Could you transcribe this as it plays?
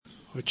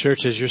Well,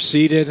 church, as you're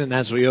seated and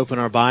as we open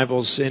our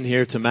Bibles in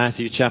here to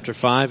Matthew chapter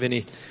 5,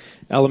 any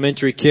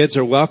elementary kids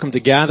are welcome to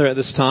gather at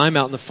this time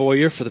out in the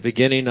foyer for the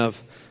beginning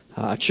of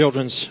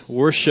children's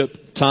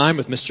worship time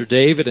with Mr.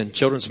 David and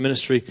children's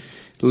ministry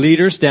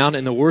leaders down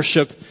in the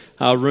worship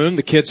room,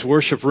 the kids'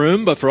 worship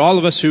room. But for all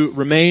of us who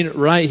remain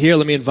right here,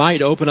 let me invite you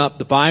to open up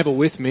the Bible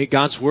with me,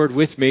 God's Word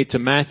with me, to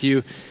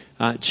Matthew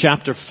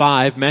chapter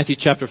 5,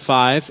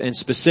 and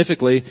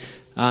specifically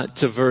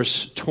to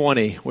verse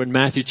 20. We're in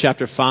Matthew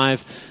chapter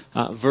 5,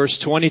 verse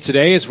 20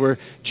 today as we're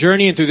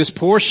journeying through this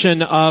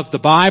portion of the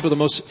Bible, the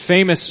most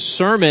famous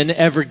sermon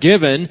ever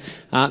given,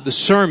 the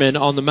Sermon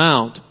on the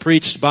Mount,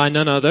 preached by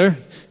none other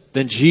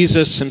than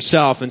Jesus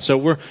himself. And so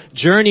we're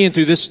journeying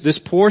through this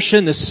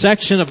portion, this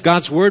section of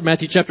God's Word,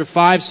 Matthew chapter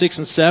 5, 6,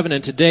 and 7.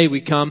 And today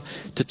we come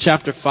to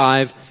chapter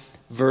 5,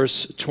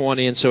 verse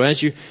 20. And so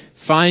as you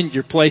find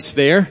your place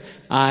there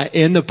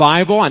in the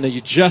Bible, I know you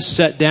just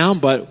sat down,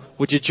 but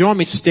would you join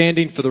me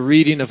standing for the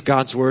reading of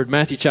God's Word?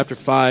 Matthew chapter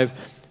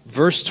 5,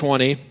 verse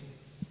 20.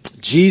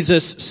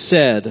 Jesus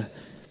said,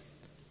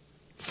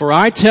 "For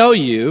I tell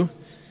you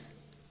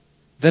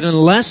that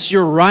unless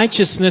your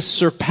righteousness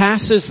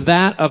surpasses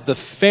that of the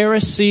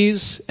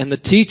Pharisees and the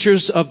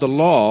teachers of the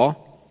law,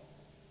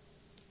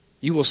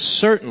 you will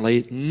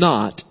certainly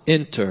not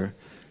enter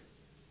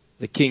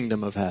the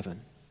kingdom of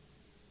heaven."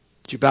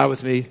 Would you bow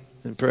with me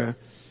in prayer?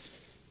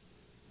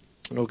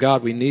 Oh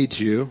God, we need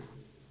you.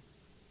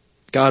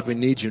 God, we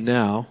need you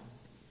now.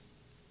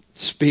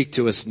 Speak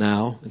to us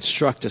now.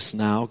 Instruct us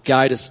now.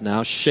 Guide us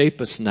now.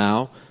 Shape us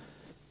now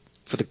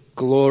for the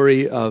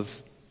glory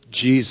of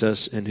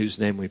Jesus, in whose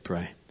name we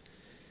pray.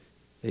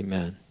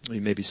 Amen. You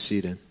may be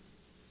seated.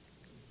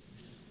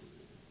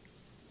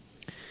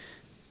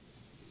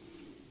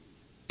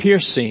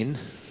 Piercing,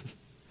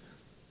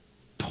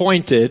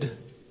 pointed,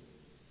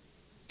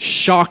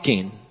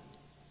 shocking.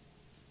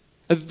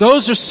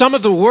 Those are some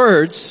of the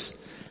words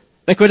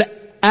that could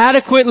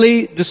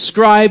adequately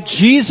describe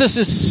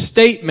Jesus'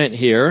 statement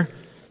here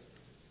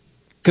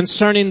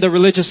concerning the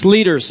religious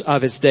leaders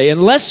of his day.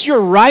 Unless your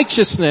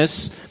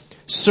righteousness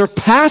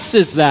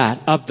surpasses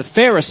that of the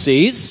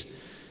Pharisees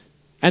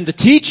and the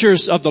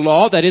teachers of the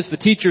law, that is, the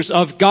teachers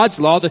of God's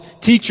law, the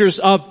teachers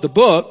of the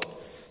book,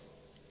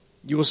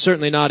 you will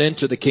certainly not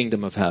enter the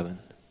kingdom of heaven.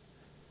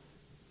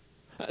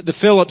 The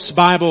Phillips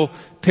Bible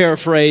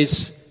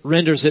paraphrase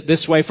renders it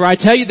this way: "For I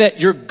tell you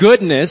that your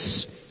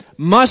goodness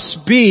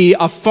must be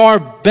a far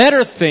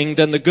better thing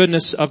than the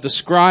goodness of the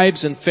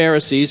scribes and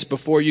Pharisees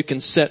before you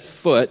can set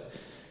foot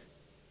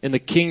in the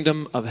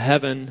kingdom of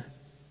heaven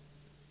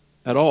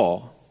at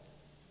all."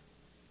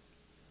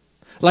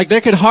 Like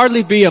there could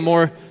hardly be a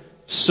more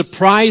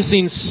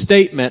surprising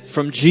statement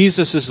from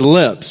Jesus'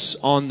 lips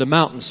on the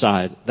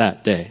mountainside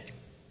that day.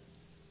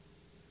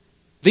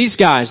 These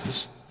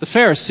guys, the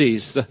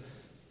Pharisees, the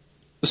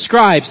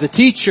scribes, the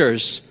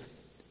teachers,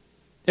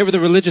 they were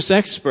the religious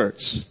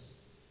experts.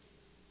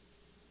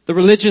 The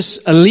religious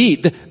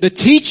elite, the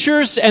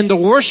teachers and the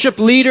worship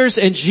leaders,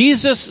 and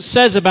Jesus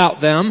says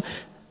about them,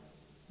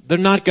 they're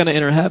not going to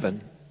enter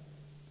heaven.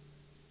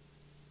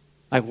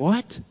 Like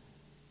what?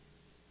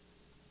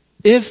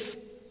 If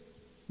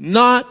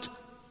not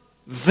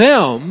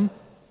them,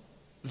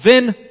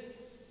 then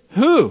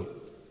who?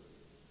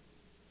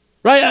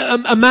 Right?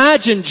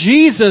 Imagine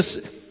Jesus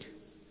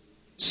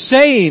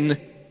saying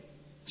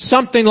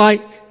something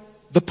like,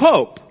 the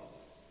Pope,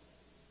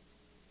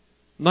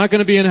 not going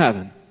to be in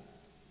heaven.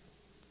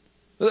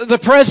 The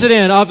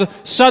president of the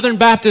Southern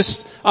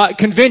Baptist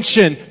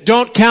Convention,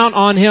 don't count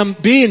on him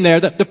being there.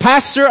 The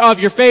pastor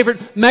of your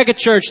favorite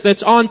megachurch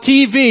that's on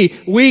TV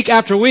week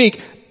after week,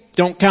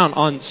 don't count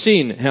on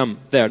seeing him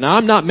there. Now,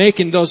 I'm not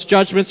making those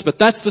judgments, but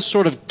that's the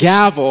sort of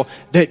gavel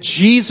that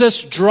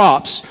Jesus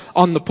drops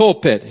on the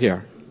pulpit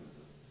here.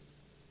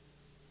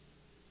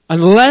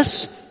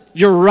 Unless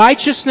your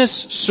righteousness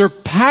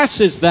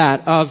surpasses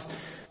that of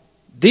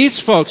these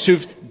folks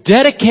who've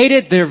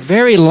dedicated their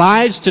very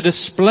lives to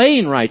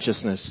displaying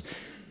righteousness,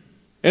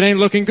 it ain't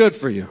looking good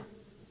for you.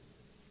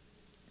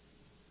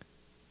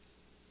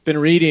 Been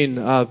reading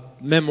a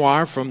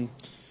memoir from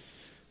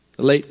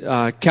the late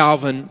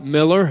Calvin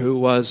Miller, who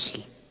was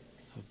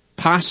a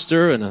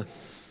pastor and a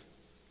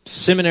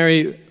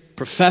seminary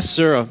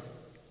professor, a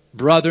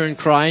brother in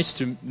Christ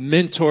who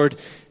mentored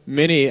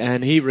many,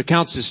 and he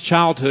recounts his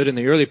childhood in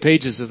the early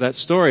pages of that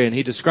story, and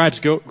he describes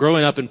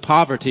growing up in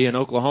poverty in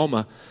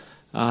Oklahoma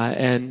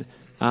and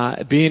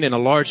being in a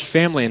large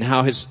family, and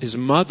how his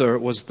mother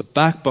was the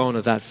backbone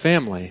of that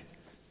family.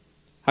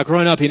 How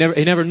growing up he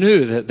never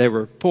knew that they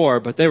were poor,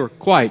 but they were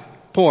quite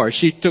poor.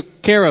 She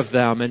took care of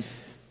them, and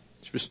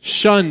she was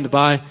shunned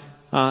by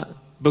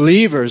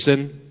believers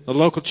in the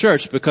local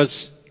church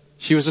because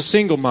she was a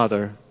single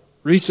mother,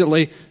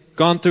 recently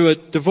gone through a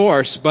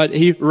divorce. But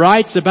he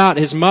writes about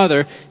his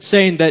mother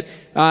saying that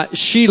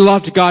she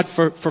loved God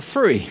for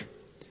free.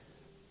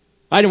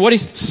 Right? And what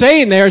he's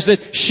saying there is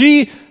that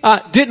she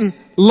didn't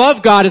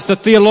love God as the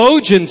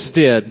theologians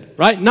did,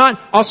 right? Not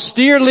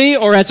austerely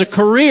or as a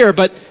career,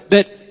 but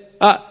that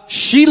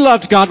she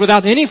loved God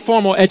without any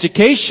formal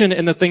education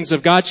in the things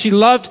of God. She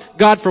loved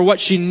God for what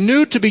she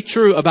knew to be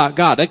true about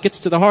God. That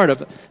gets to the heart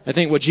of, I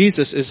think, what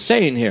Jesus is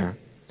saying here.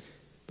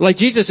 Like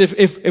Jesus,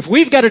 if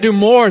we've got to do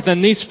more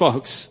than these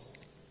folks,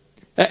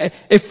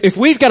 if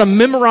we've got to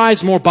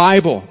memorize more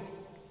Bible,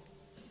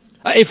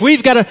 if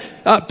we've got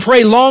to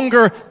pray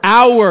longer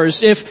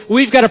hours, if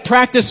we've got to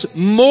practice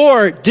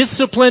more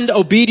disciplined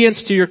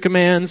obedience to your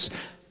commands,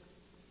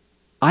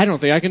 I don't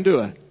think I can do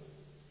it.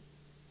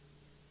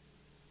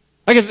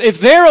 Like if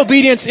their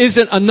obedience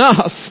isn't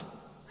enough,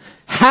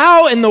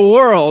 how in the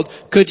world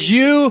could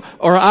you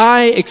or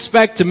I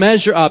expect to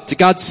measure up to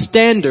God's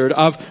standard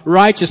of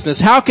righteousness?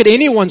 How could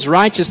anyone's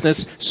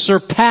righteousness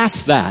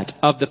surpass that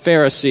of the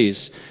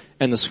Pharisees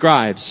and the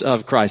scribes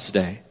of Christ's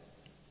day?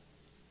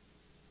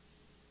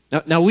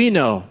 Now we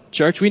know,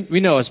 church, we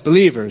know as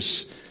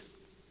believers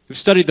who've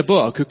studied the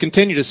book, who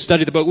continue to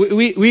study the book,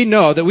 we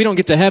know that we don't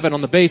get to heaven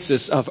on the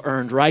basis of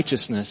earned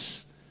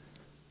righteousness.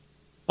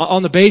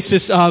 On the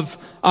basis of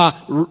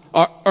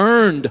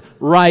earned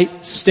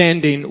right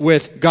standing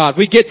with God.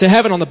 We get to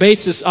heaven on the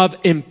basis of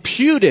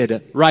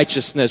imputed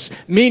righteousness,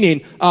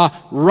 meaning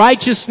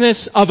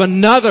righteousness of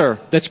another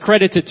that's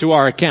credited to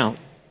our account.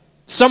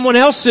 Someone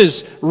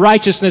else's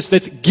righteousness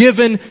that's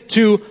given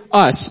to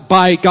us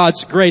by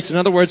God's grace. In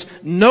other words,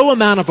 no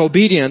amount of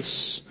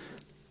obedience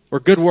or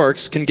good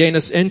works can gain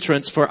us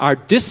entrance, for our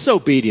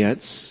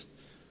disobedience,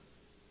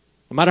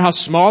 no matter how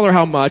small or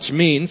how much,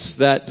 means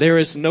that there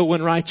is no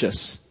one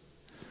righteous.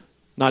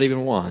 Not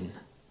even one.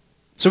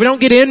 So we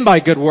don't get in by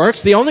good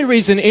works. The only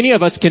reason any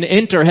of us can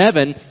enter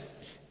heaven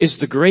is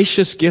the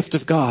gracious gift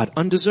of God,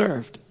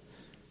 undeserved.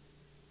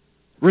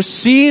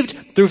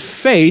 Received through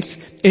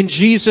faith in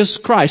Jesus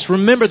Christ.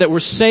 Remember that we're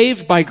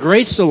saved by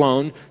grace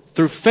alone,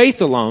 through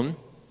faith alone,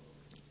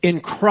 in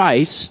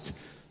Christ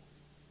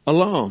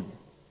alone.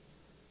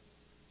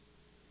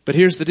 But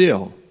here's the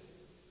deal.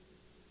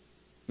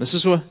 This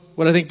is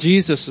what I think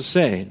Jesus is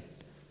saying.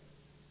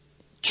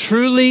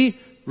 Truly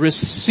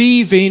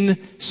receiving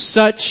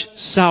such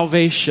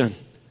salvation,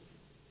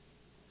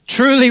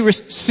 truly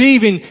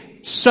receiving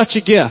such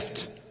a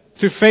gift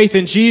through faith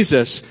in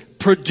Jesus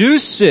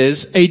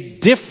produces a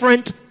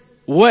different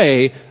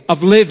way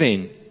of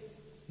living,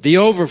 the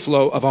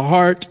overflow of a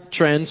heart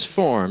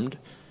transformed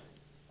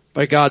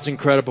by God's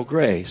incredible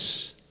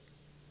grace.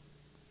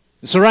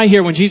 So right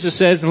here when Jesus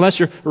says, unless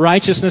your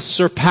righteousness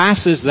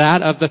surpasses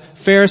that of the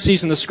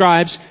Pharisees and the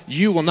scribes,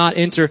 you will not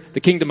enter the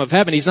kingdom of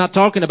heaven. He's not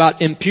talking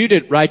about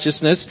imputed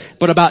righteousness,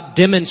 but about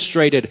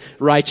demonstrated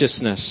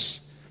righteousness.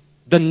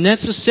 The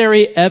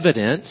necessary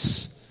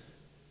evidence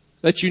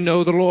that you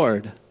know the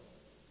Lord.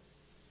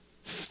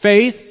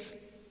 Faith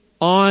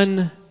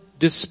on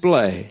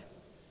display.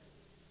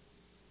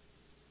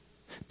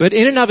 But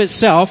in and of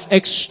itself,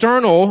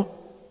 external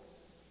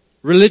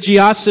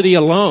religiosity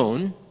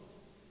alone,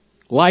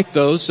 like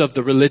those of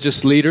the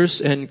religious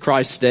leaders in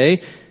Christ's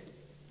day,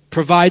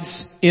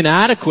 provides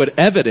inadequate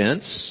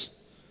evidence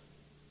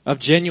of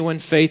genuine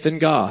faith in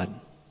God.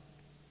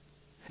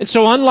 And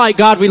so unlike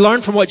God, we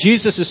learn from what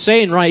Jesus is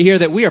saying right here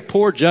that we are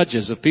poor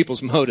judges of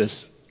people's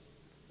motives.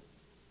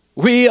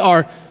 We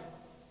are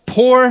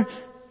poor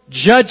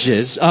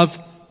judges of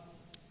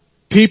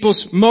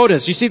people's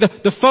motives. You see,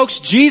 the folks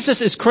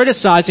Jesus is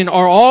criticizing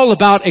are all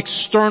about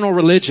external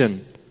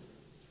religion.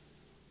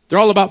 They're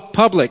all about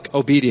public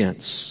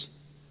obedience.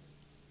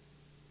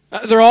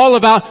 They're all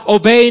about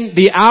obeying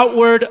the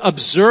outward,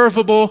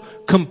 observable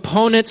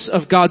components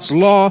of God's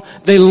law.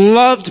 They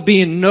loved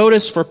being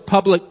noticed for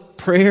public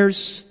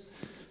prayers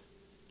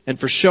and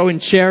for showing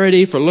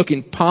charity, for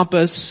looking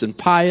pompous and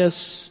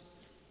pious.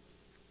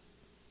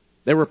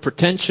 They were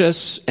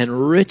pretentious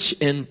and rich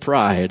in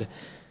pride,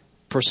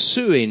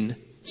 pursuing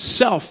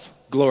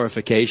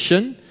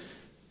self-glorification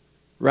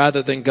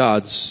rather than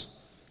God's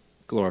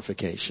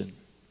glorification.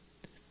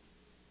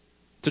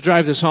 To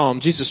drive this home,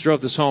 Jesus drove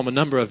this home a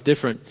number of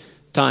different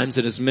times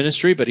in his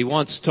ministry, but he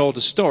once told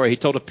a story. He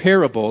told a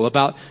parable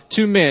about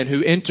two men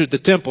who entered the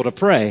temple to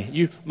pray.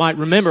 You might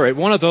remember it.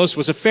 One of those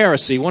was a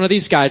Pharisee. One of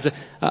these guys,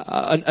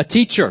 a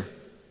teacher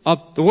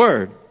of the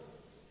word.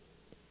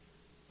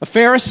 A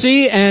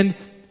Pharisee and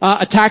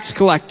a tax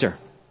collector.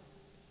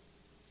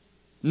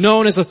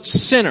 Known as a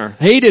sinner,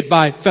 hated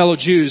by fellow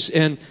Jews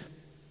in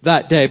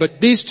that day.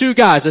 But these two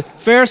guys, a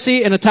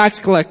Pharisee and a tax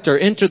collector,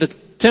 enter the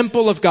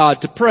temple of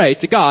God to pray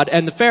to God,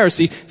 and the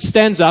Pharisee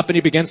stands up and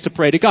he begins to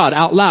pray to God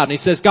out loud, and he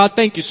says, God,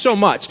 thank you so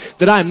much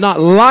that I am not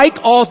like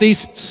all these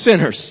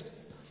sinners,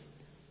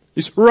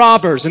 these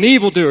robbers and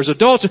evildoers,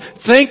 adulterers.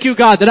 Thank you,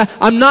 God, that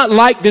I'm not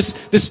like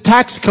this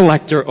tax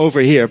collector over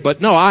here.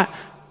 But no, I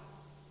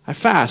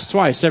fast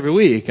twice every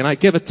week, and I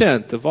give a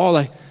tenth of all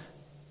I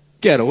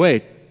get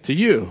away to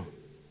you.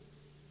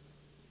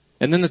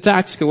 And then the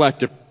tax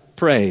collector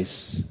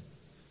prays.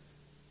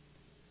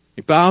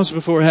 He bows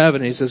before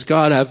heaven and he says,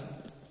 God, have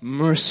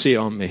mercy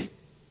on me,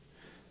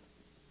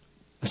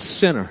 a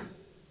sinner.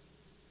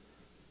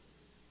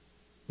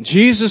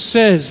 Jesus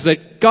says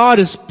that God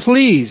is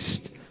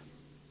pleased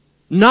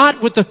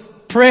not with the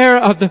prayer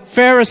of the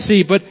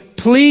Pharisee, but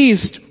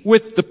pleased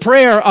with the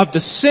prayer of the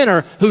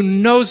sinner who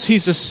knows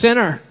he's a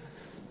sinner.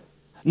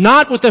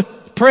 Not with the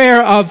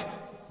prayer of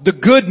the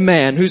good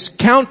man who's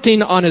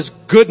counting on his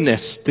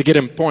goodness to get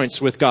him points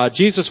with God.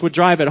 Jesus would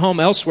drive it home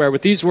elsewhere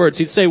with these words.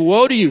 He'd say,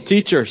 "Woe to you,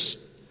 teachers.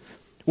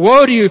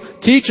 Woe to you,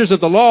 teachers of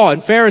the law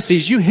and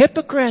Pharisees, you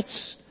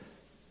hypocrites."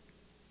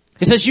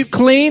 He says, "You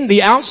clean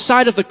the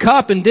outside of the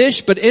cup and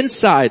dish, but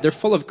inside they're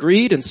full of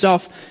greed and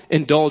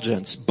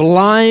self-indulgence."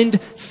 Blind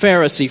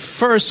Pharisee,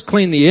 first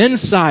clean the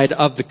inside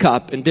of the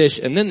cup and dish,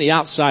 and then the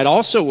outside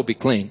also will be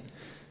clean.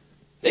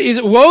 He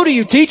said, "Woe to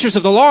you, teachers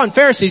of the law and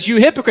Pharisees, you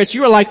hypocrites.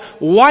 You are like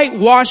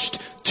whitewashed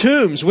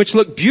tombs, which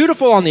look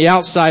beautiful on the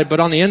outside,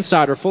 but on the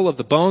inside are full of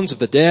the bones of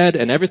the dead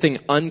and everything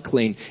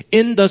unclean.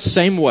 In the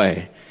same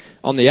way,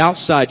 on the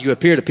outside you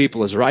appear to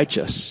people as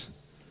righteous,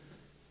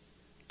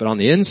 but on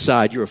the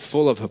inside you are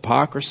full of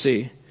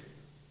hypocrisy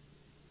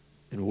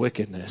and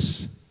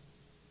wickedness."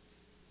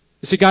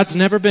 You see, God's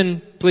never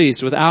been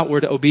pleased with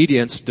outward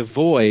obedience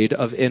devoid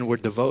of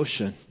inward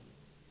devotion.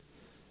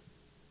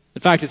 In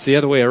fact, it's the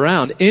other way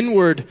around.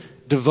 Inward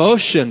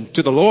devotion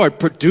to the Lord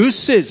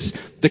produces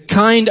the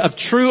kind of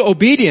true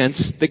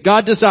obedience that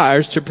God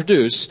desires to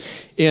produce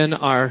in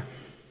our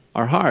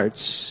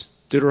hearts.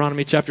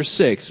 Deuteronomy chapter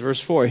 6, verse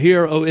 4.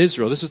 "Hear, O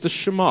Israel." This is the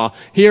Shema.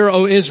 "Hear,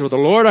 O Israel, the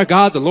Lord our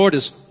God, the Lord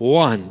is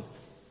one."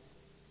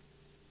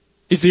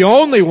 He's the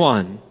only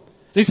one.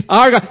 He's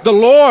our God, the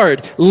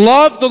Lord.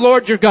 Love the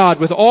Lord your God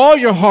with all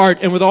your heart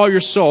and with all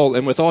your soul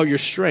and with all your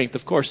strength.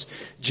 Of course,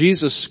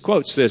 Jesus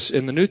quotes this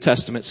in the New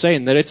Testament,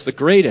 saying that it's the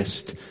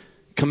greatest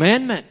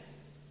commandment.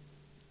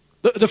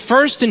 The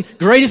first and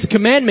greatest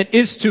commandment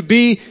is to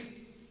be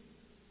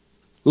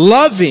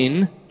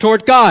loving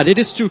toward God. It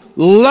is to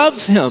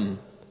love Him.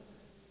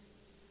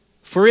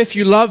 For if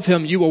you love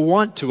Him, you will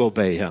want to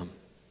obey Him.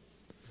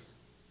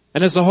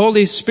 And as the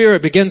Holy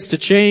Spirit begins to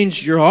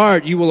change your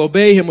heart, you will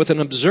obey Him with an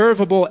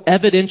observable,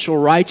 evidential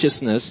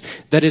righteousness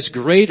that is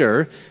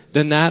greater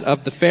than that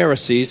of the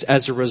Pharisees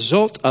as a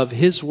result of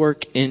His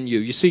work in you.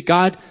 You see,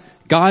 God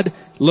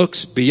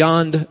looks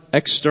beyond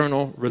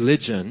external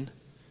religion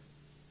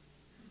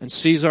and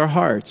sees our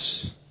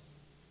hearts.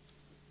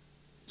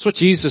 That's what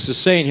Jesus is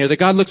saying here, that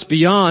God looks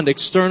beyond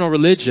external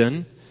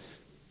religion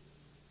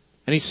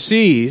and He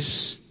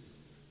sees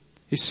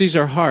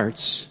our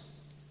hearts.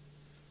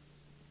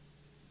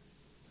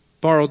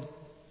 Borrowed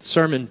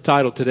sermon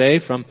title today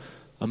from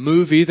a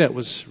movie that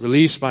was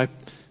produced by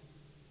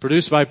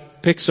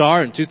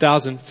Pixar in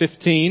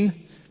 2015,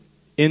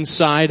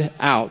 Inside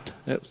Out.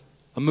 It was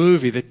a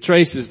movie that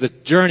traces the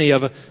journey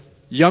of a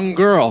young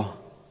girl.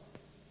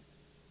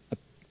 It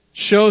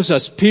shows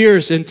us,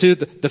 peers into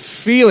the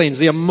feelings,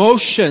 the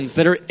emotions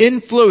that are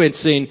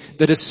influencing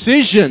the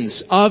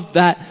decisions of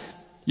that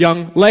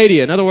young lady.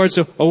 In other words,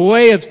 a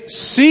way of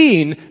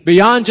seeing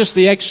beyond just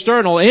the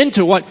external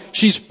into what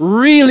she's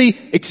really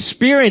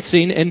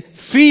experiencing and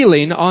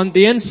feeling on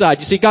the inside.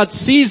 You see, God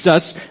sees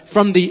us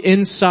from the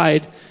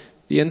inside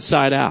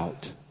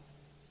out.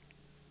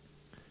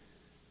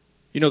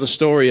 You know the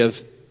story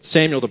of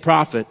Samuel the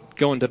prophet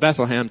going to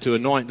Bethlehem to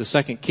anoint the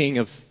second king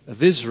of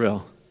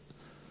Israel.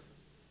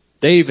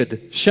 David,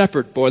 the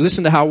shepherd boy.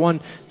 Listen to how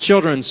one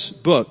children's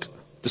book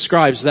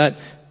describes that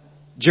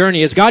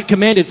journey. As God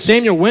commanded,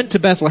 Samuel went to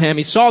Bethlehem.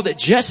 He saw that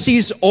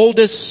Jesse's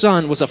oldest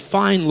son was a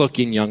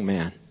fine-looking young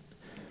man.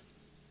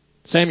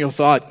 Samuel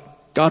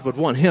thought God would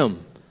want him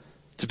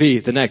to be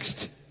the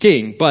next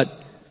king,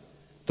 but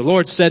the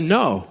Lord said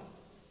no.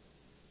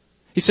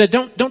 He said,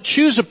 don't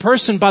choose a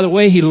person by the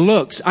way he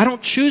looks. I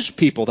don't choose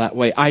people that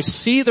way. I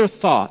see their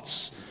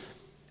thoughts,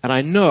 and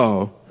I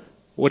know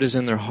what is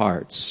in their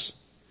hearts.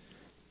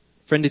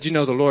 Friend, did you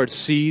know the Lord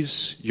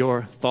sees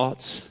your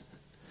thoughts?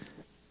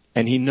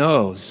 And He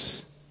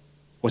knows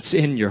what's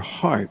in your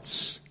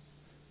hearts.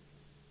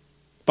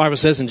 The Bible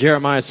says in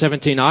Jeremiah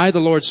 17, "I, the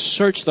Lord,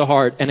 search the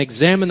heart and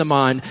examine the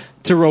mind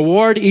to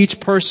reward each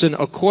person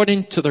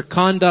according to their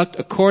conduct,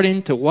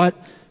 according to what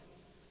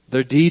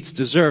their deeds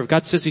deserve."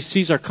 God says He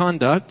sees our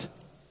conduct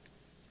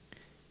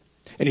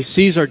and He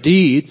sees our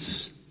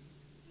deeds,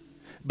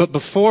 but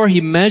before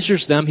He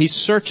measures them, He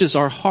searches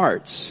our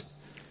hearts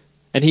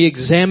and He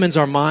examines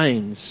our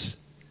minds.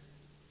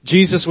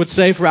 Jesus would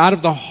say, "For out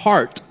of the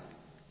heart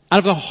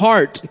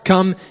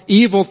come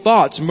evil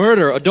thoughts,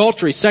 murder,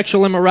 adultery,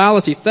 sexual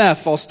immorality,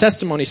 theft, false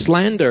testimony,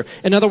 slander."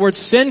 In other words,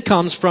 sin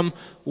comes from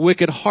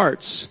wicked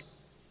hearts.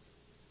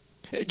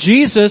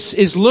 Jesus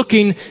is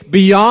looking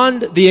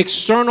beyond the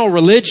external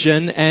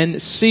religion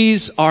and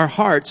sees our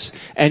hearts,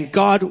 and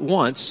God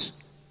wants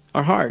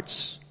our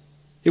hearts.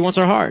 He wants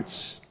our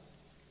hearts.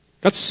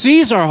 God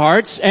sees our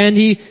hearts and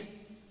He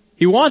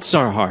wants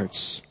our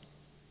hearts.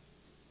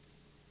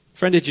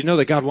 Friend, did you know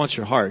that God wants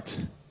your heart?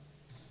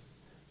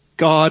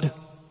 God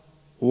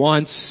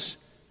wants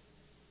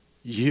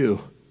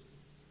you.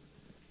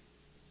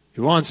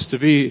 He wants to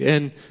be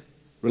in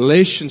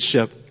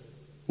relationship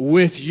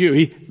with you.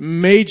 He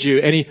made you,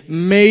 and He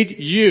made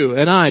you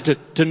and I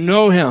to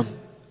know Him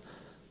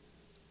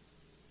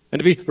and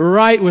to be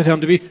right with Him,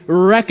 to be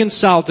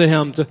reconciled to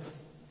Him, to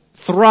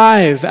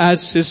thrive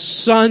as His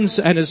sons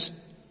and His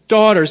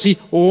daughters. He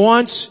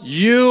wants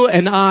you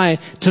and I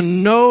to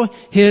know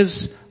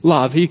His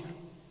love. He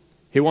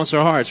wants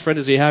our hearts. Friend,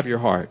 does He have your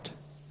heart?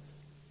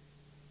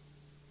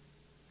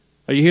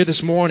 Are you here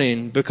this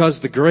morning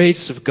because the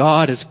grace of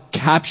God has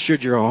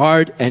captured your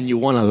heart and you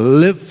want to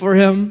live for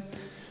Him?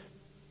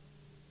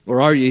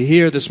 Or are you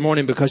here this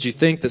morning because you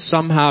think that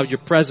somehow your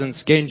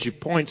presence gains you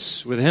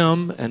points with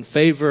Him and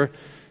favor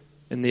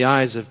in the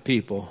eyes of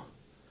people?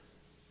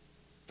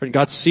 Friend,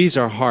 God sees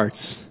our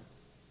hearts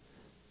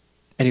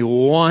and He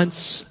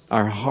wants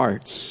our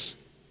hearts.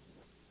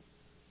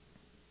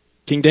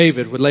 King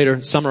David would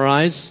later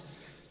summarize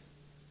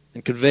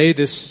and convey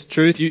this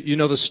truth. You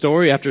know the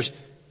story. After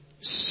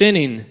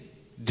sinning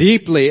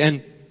deeply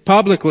and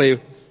publicly,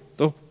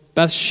 the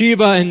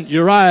Bathsheba and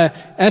Uriah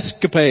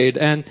escapade,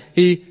 and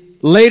he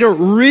later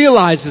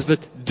realizes the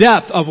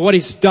depth of what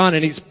he's done,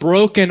 and he's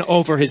broken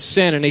over his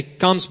sin, and he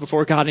comes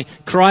before God and he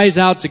cries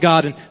out to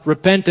God in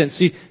repentance.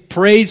 He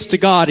prays to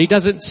God. He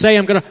doesn't say,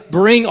 I'm going to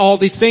bring all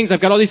these things.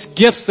 I've got all these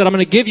gifts that I'm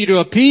going to give you to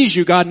appease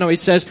you, God. No, he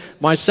says,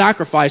 my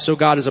sacrifice, oh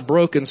God, is a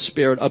broken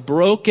spirit, a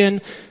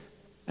broken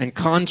and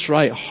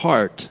contrite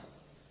heart.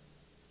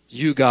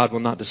 You, God,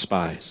 will not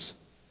despise.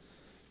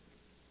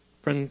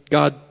 Friend,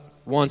 God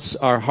wants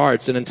our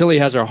hearts, and until He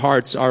has our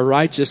hearts, our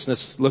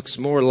righteousness looks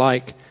more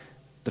like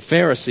the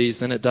Pharisees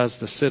than it does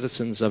the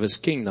citizens of His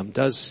kingdom.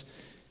 Does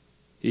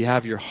He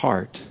have your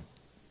heart?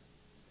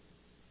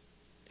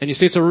 And you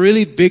see, it's a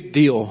really big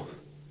deal.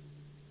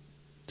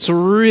 It's a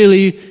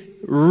really,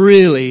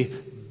 really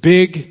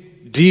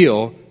big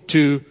deal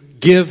to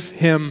give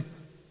Him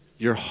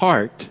your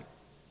heart.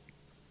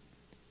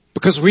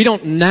 Because we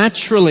don't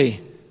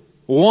naturally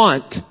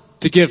want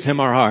to give Him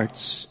our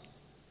hearts.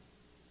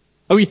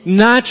 We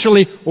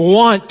naturally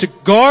want to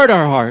guard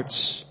our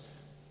hearts,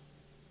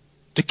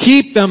 to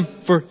keep them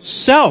for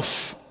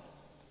self,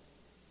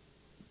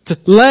 to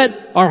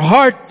let our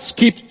hearts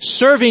keep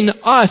serving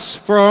us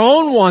for our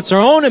own wants,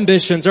 our own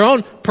ambitions, our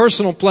own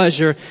personal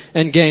pleasure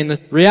and gain. The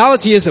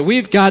reality is that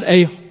we've got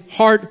a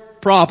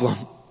heart problem.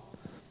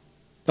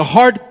 A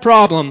heart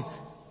problem.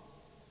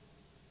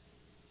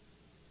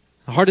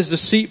 The heart is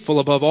deceitful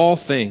above all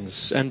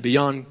things and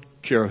beyond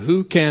cure.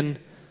 Who can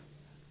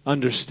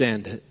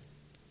understand it?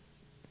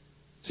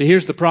 See,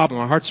 here's the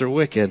problem. Our hearts are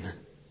wicked.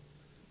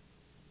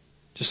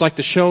 Just like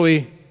the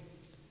showy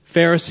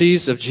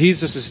Pharisees of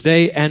Jesus'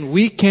 day, and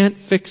we can't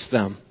fix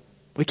them.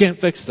 We can't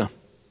fix them.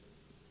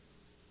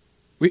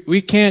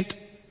 We can't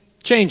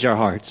change our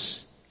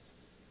hearts.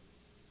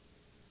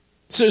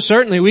 So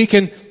certainly we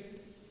can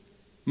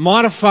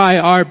modify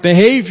our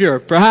behavior,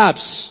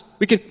 perhaps.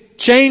 We can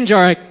change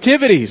our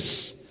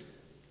activities.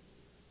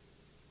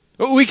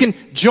 We can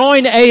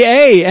join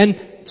AA and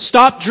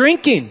stop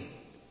drinking.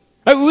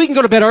 We can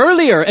go to bed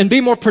earlier and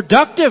be more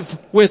productive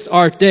with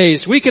our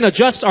days. We can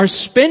adjust our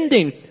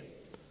spending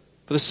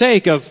for the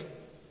sake of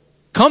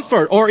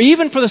comfort or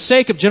even for the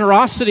sake of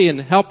generosity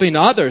and helping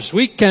others.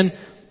 We can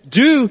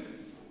do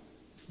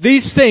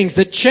these things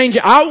that change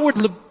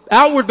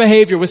outward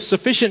behavior with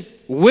sufficient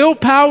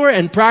willpower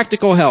and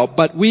practical help,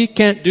 but we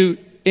can't do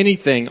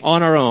anything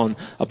on our own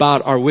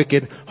about our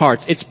wicked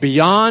hearts. It's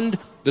beyond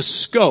the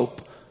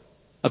scope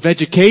of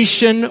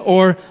education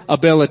or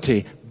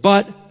ability.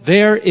 But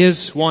there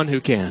is one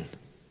who can.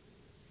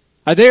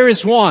 There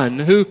is one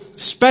who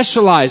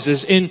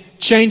specializes in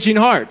changing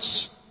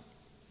hearts.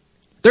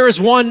 There is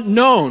one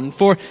known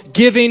for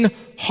giving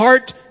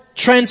heart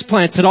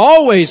transplants that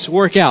always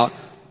work out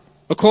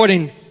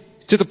according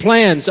to the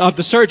plans of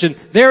the surgeon.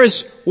 There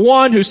is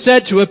one who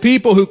said to a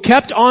people who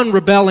kept on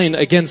rebelling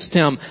against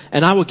Him,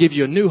 and I will give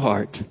you a new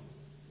heart.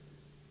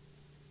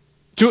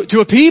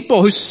 To a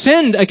people who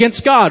sinned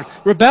against God,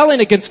 rebelling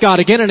against God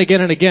again and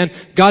again and again,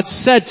 God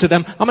said to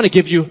them, I'm going to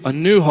give you a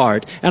new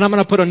heart, and I'm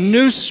going to put a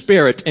new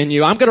spirit in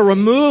you. I'm going to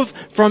remove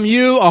from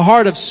you a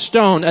heart of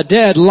stone, a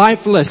dead,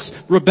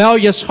 lifeless,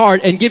 rebellious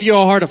heart, and give you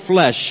a heart of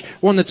flesh,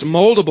 one that's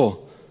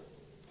moldable,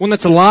 one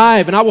that's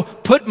alive, and I will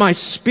put my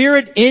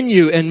spirit in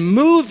you and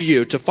move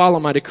you to follow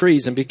my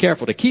decrees and be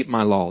careful to keep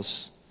my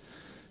laws.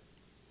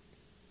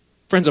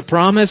 Friends, a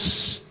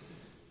promise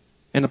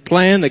and a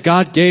plan that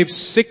God gave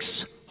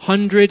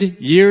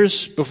 600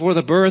 years before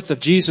the birth of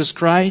Jesus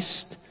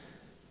Christ,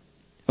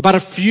 about a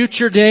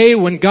future day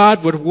when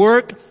God would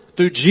work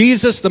through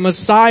Jesus, the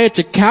Messiah,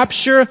 to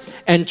capture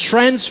and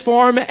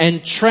transform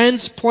and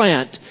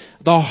transplant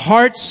the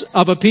hearts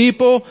of a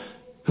people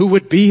who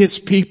would be His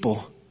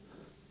people,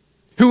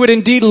 who would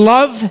indeed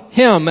love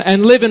Him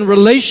and live in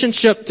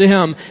relationship to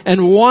Him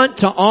and want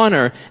to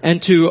honor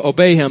and to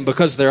obey Him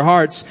because their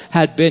hearts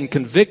had been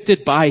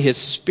convicted by His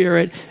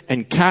Spirit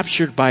and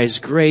captured by His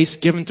grace,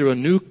 given through a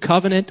new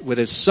covenant with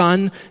His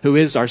Son, who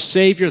is our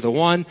Savior, the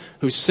one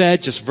who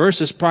said just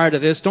verses prior to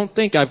this, don't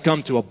think I've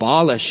come to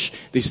abolish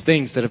these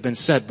things that have been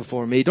said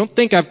before me. Don't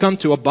think I've come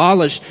to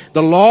abolish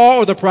the law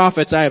or the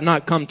prophets. I have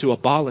not come to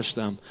abolish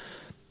them,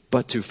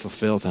 but to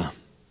fulfill them.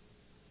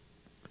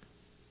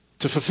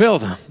 To fulfill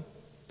them.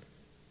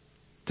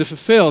 to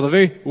fulfill the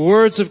very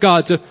words of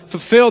God, to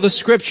fulfill the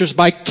Scriptures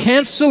by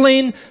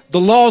canceling the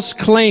law's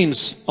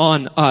claims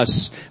on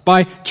us,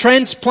 by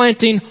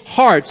transplanting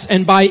hearts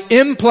and by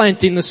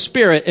implanting the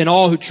Spirit in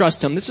all who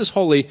trust Him. This is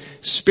Holy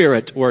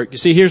Spirit work. You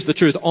see, here's the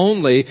truth.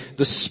 Only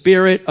the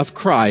Spirit of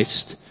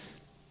Christ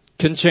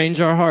can change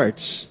our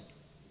hearts.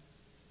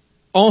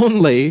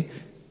 Only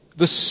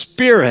the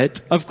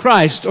Spirit of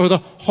Christ, or the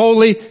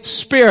Holy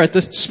Spirit,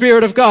 the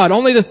Spirit of God.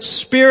 Only the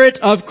Spirit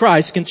of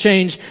Christ can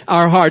change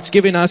our hearts,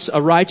 giving us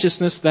a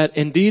righteousness that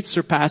indeed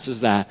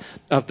surpasses that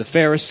of the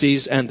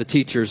Pharisees and the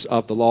teachers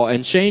of the law.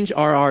 And change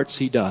our hearts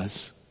He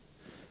does.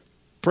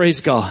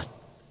 Praise God.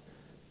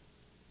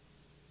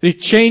 He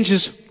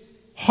changes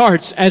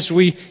hearts as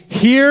we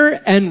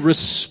hear and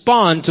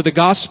respond to the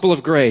gospel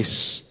of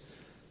grace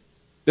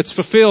that's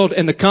fulfilled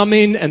in the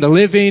coming and the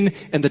living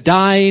and the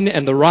dying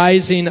and the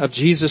rising of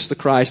Jesus the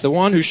Christ, the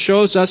one who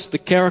shows us the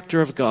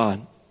character of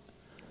God,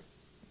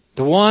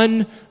 the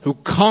one who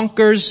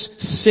conquers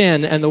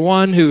sin, and the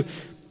one who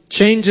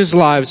changes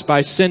lives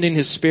by sending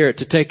His Spirit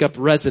to take up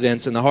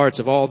residence in the hearts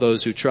of all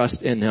those who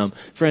trust in Him.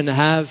 Friend,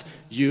 have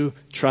you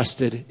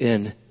trusted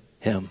in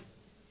Him?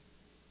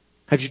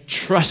 Have you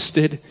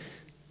trusted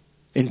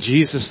in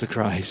Jesus the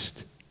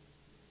Christ?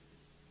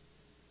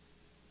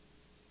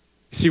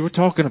 See, we're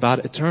talking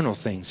about eternal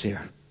things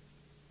here.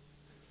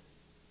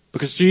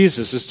 Because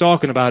Jesus is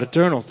talking about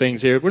eternal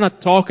things here. We're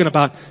not talking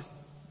about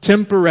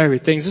temporary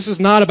things. This is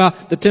not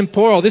about the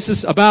temporal. This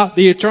is about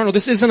the eternal.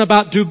 This isn't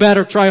about do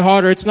better, try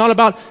harder. It's not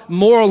about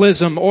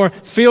moralism or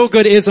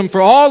feel-goodism.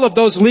 For all of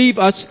those leave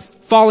us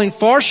falling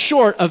far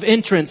short of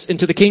entrance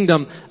into the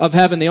kingdom of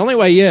heaven. The only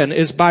way in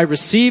is by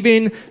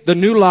receiving the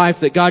new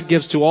life that God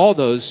gives to all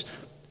those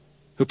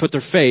who put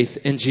their faith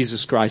in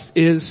Jesus Christ.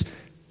 Is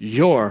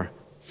your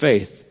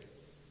faith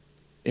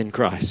in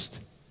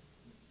Christ?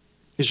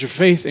 Is your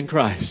faith in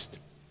Christ?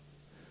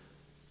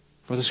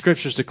 For the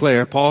Scriptures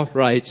declare, Paul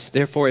writes,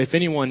 therefore, if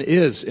anyone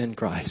is in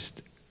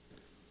Christ,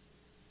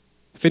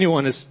 if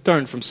anyone has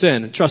turned from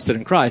sin and trusted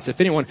in Christ,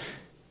 if anyone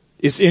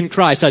is in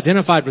Christ,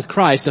 identified with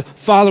Christ, a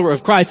follower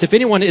of Christ, if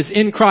anyone is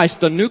in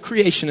Christ, the new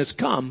creation has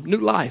come, new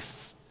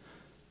life.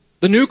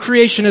 The new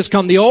creation has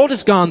come. The old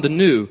is gone, the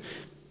new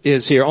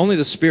is here. Only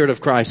the Spirit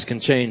of Christ can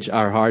change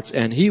our hearts,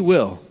 and He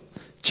will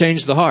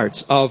change the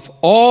hearts of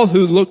all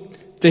who look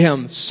to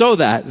Him so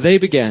that they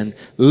begin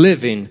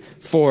living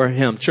for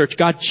Him. Church,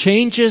 God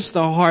changes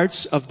the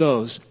hearts of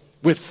those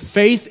with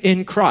faith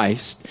in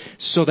Christ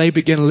so they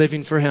begin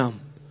living for Him.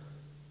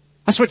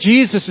 That's what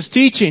Jesus is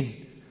teaching.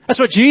 That's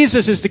what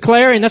Jesus is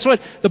declaring. That's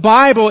what the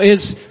Bible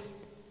is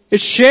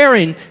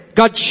sharing.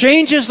 God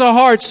changes the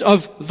hearts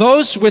of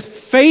those with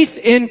faith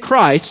in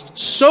Christ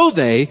so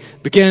they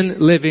begin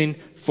living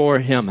for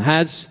Him.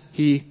 Has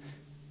He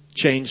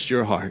changed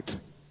your heart?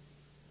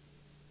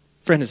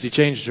 Friend, has He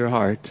changed your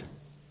heart?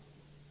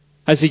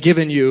 Has He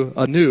given you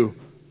a new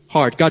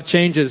heart? God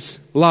changes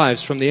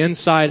lives from the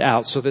inside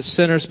out so that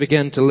sinners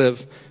begin to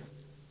live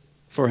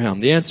for Him.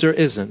 The answer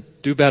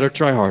isn't do better,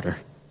 try harder.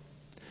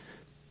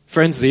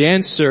 Friends, the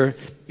answer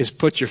is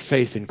put your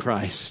faith in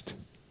Christ.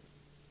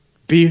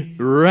 Be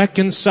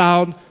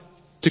reconciled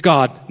to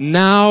God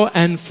now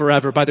and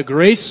forever by the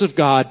grace of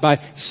God, by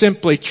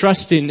simply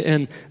trusting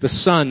in the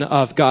Son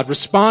of God.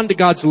 Respond to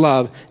God's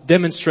love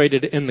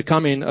demonstrated in the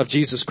coming of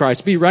Jesus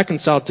Christ. Be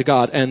reconciled to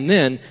God and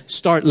then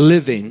start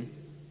living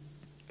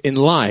in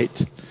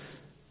light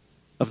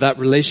of that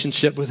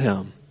relationship with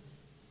Him.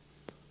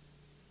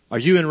 Are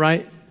you in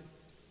right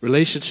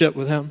relationship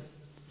with Him?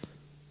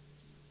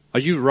 Are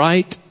you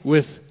right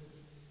with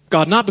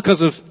God? Not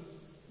because of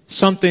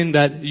something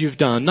that you've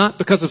done, not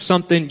because of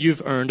something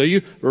you've earned. Are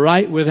you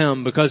right with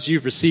Him because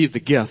you've received the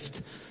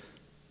gift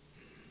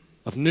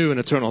of new and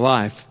eternal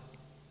life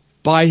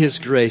by His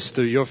grace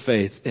through your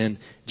faith in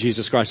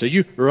Jesus Christ? Are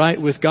you right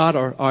with God,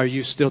 or are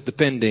you still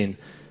depending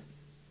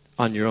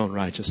on your own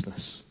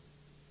righteousness?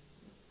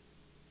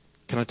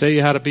 Can I tell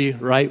you how to be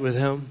right with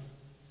Him?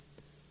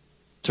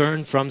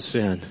 Turn from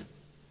sin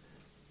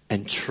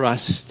and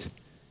trust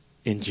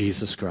in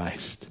Jesus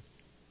Christ.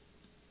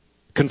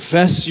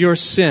 Confess your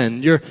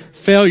sin, your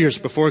failures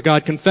before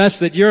God. Confess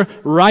that your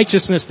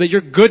righteousness, that your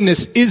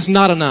goodness is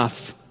not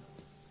enough.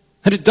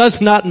 That it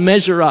does not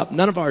measure up.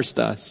 None of ours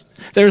does.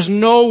 There's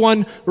no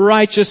one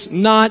righteous,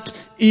 not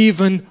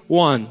even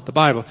one. The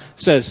Bible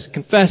says,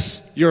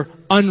 confess your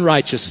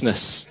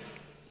unrighteousness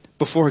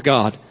before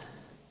God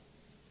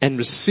and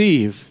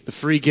receive the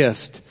free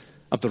gift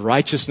of the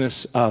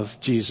righteousness of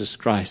Jesus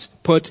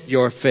Christ. Put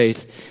your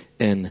faith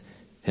in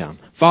Him.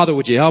 Father,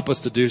 would you help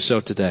us to do so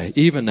today?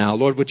 Even now,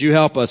 Lord, would you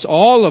help us,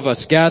 all of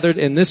us gathered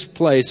in this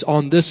place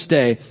on this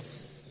day,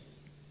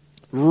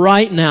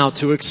 right now,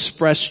 to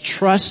express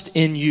trust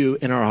in you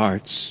in our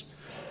hearts.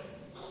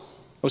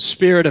 Oh,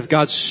 Spirit of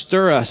God,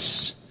 stir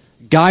us,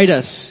 guide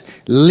us,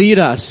 lead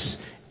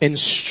us,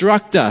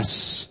 instruct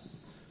us,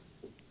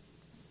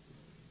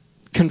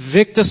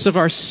 convict us of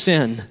our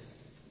sin,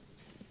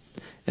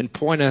 and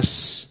point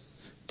us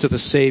to the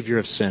Savior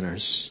of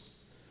sinners.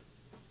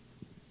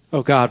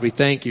 Oh God, we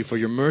thank you for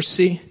your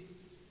mercy.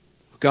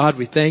 God,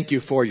 we thank you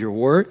for your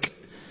work.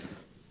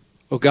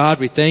 Oh God,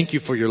 we thank you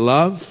for your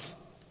love.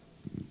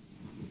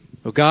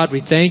 Oh God,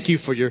 we thank you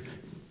for your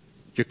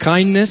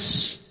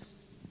kindness.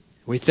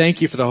 We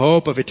thank you for the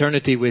hope of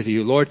eternity with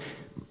you. Lord,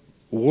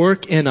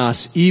 work in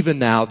us even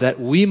now that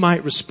we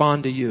might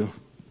respond to you.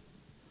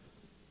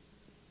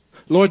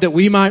 Lord, that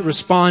we might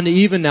respond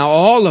even now,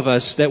 all of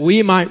us, that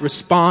we might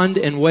respond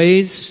in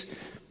ways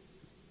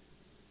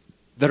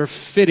that are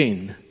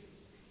fitting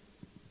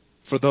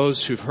for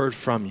those who've heard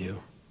from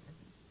you.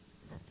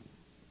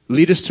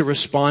 Lead us to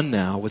respond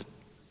now with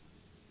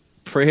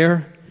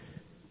prayer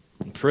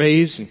and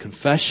praise and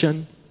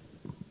confession.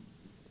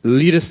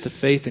 Lead us to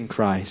faith in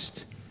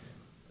Christ.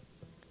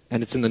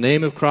 And it's in the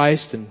name of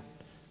Christ and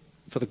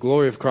for the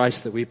glory of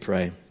Christ that we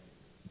pray.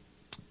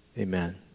 Amen.